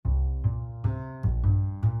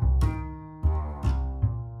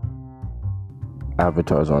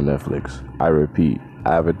Avatar's on Netflix. I repeat,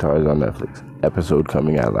 Avatar's on Netflix. Episode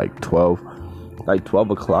coming at like 12. Like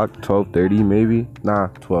 12 o'clock, 12:30 maybe? Nah,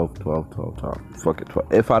 12. Fuck it,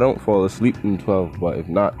 12. If I don't fall asleep, then 12. But if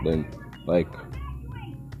not, then like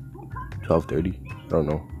 12:30. I don't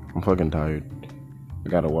know. I'm fucking tired. I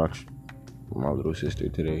gotta watch my little sister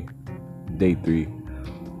today. Day 3.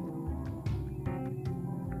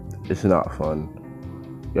 It's not fun.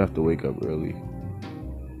 You have to wake up early.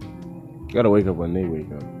 You gotta wake up when they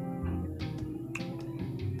wake up.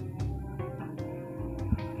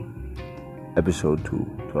 Episode 2,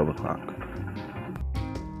 12 o'clock.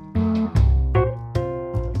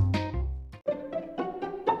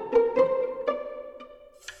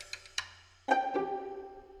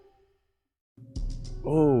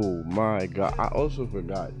 Oh my god, I also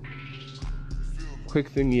forgot. Quick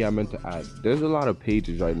thingy I meant to add. There's a lot of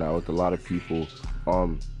pages right now with a lot of people,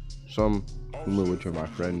 some which are my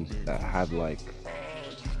friends that have like,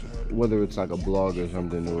 whether it's like a blog or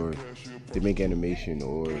something, or they make animation,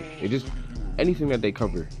 or they just, anything that they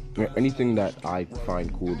cover, anything that I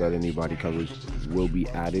find cool that anybody covers will be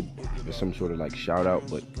added as some sort of like shout out,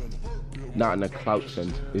 but not in a clout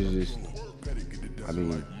sense. It's just, I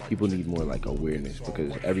mean, people need more like awareness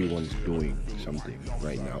because everyone's doing something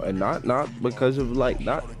right now, and not because of like,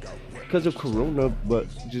 not because of Corona, but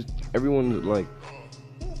just everyone's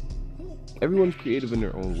creative in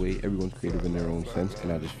their own way. Everyone's creative in their own sense,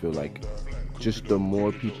 and I just feel like just the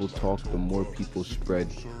more people talk, the more people spread,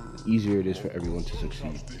 the easier it is for everyone to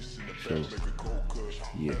succeed. So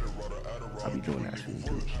yeah, I'll be doing that soon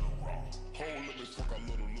too.